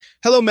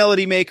Hello,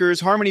 melody makers,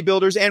 harmony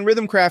builders, and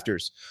rhythm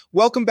crafters.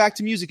 Welcome back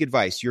to Music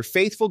Advice, your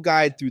faithful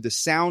guide through the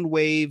sound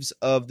waves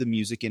of the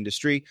music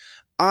industry.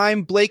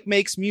 I'm Blake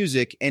Makes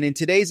Music, and in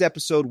today's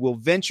episode, we'll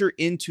venture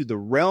into the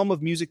realm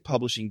of music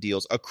publishing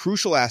deals, a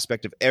crucial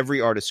aspect of every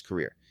artist's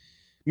career.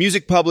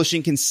 Music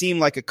publishing can seem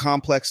like a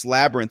complex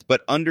labyrinth,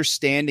 but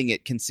understanding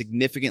it can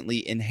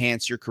significantly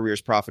enhance your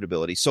career's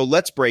profitability. So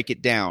let's break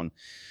it down.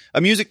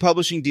 A music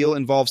publishing deal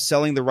involves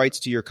selling the rights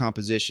to your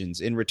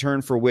compositions, in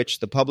return for which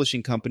the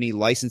publishing company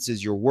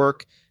licenses your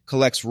work,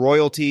 collects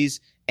royalties,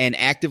 and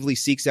actively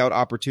seeks out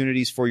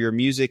opportunities for your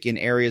music in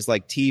areas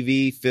like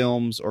TV,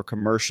 films, or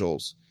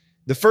commercials.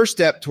 The first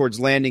step towards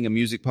landing a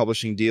music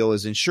publishing deal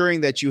is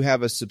ensuring that you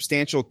have a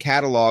substantial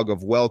catalog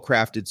of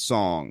well-crafted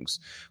songs.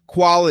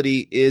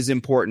 Quality is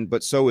important,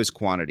 but so is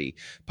quantity.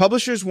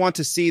 Publishers want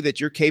to see that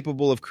you're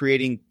capable of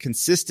creating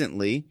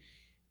consistently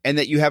and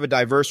that you have a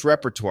diverse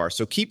repertoire.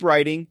 So keep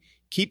writing,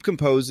 keep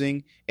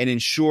composing, and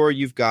ensure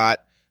you've got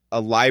a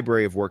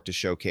library of work to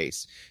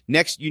showcase.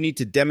 Next, you need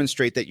to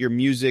demonstrate that your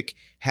music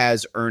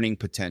has earning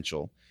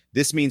potential.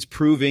 This means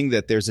proving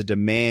that there's a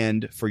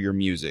demand for your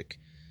music.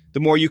 The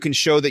more you can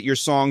show that your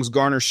songs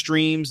garner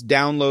streams,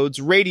 downloads,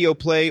 radio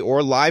play,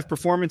 or live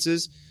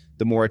performances,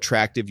 the more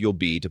attractive you'll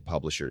be to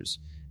publishers.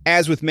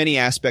 As with many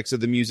aspects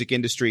of the music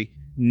industry,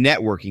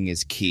 networking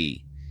is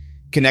key.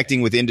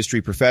 Connecting with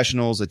industry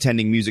professionals,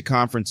 attending music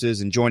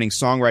conferences, and joining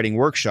songwriting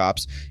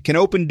workshops can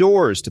open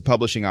doors to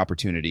publishing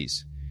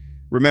opportunities.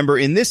 Remember,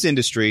 in this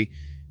industry,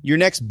 your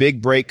next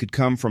big break could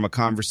come from a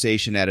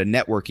conversation at a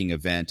networking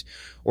event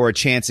or a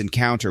chance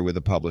encounter with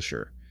a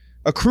publisher.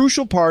 A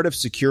crucial part of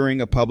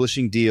securing a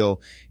publishing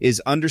deal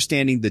is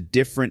understanding the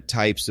different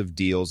types of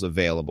deals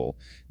available.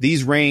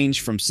 These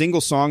range from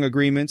single song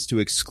agreements to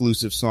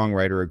exclusive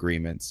songwriter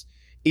agreements.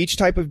 Each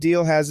type of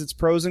deal has its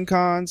pros and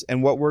cons,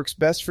 and what works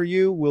best for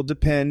you will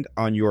depend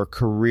on your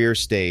career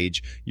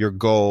stage, your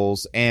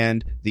goals,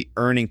 and the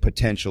earning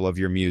potential of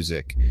your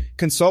music.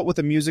 Consult with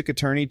a music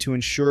attorney to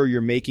ensure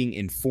you're making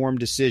informed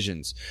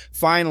decisions.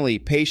 Finally,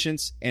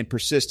 patience and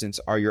persistence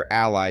are your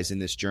allies in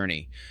this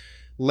journey.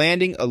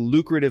 Landing a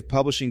lucrative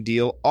publishing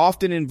deal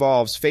often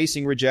involves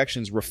facing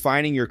rejections,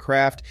 refining your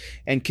craft,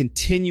 and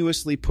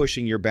continuously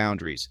pushing your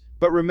boundaries.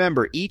 But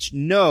remember, each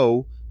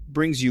no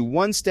brings you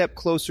one step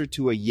closer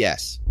to a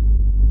yes.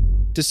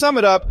 To sum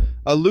it up,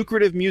 a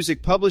lucrative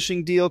music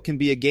publishing deal can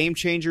be a game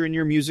changer in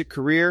your music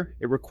career.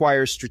 It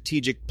requires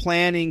strategic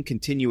planning,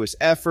 continuous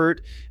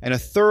effort, and a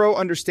thorough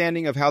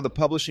understanding of how the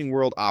publishing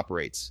world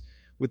operates.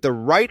 With the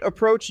right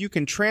approach, you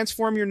can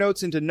transform your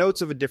notes into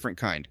notes of a different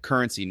kind,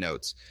 currency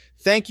notes.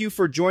 Thank you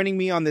for joining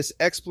me on this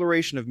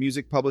exploration of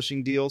music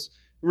publishing deals.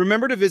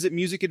 Remember to visit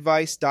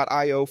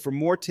musicadvice.io for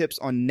more tips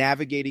on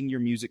navigating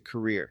your music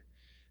career.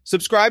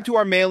 Subscribe to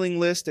our mailing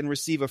list and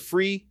receive a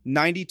free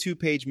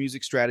 92-page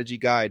music strategy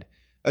guide,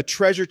 a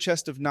treasure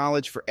chest of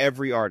knowledge for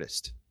every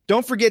artist.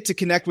 Don't forget to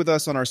connect with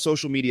us on our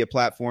social media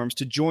platforms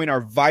to join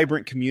our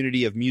vibrant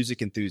community of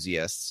music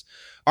enthusiasts.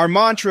 Our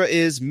mantra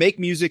is make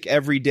music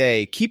every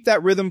day. Keep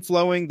that rhythm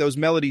flowing, those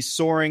melodies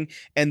soaring,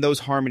 and those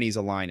harmonies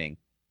aligning.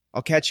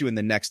 I'll catch you in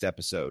the next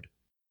episode.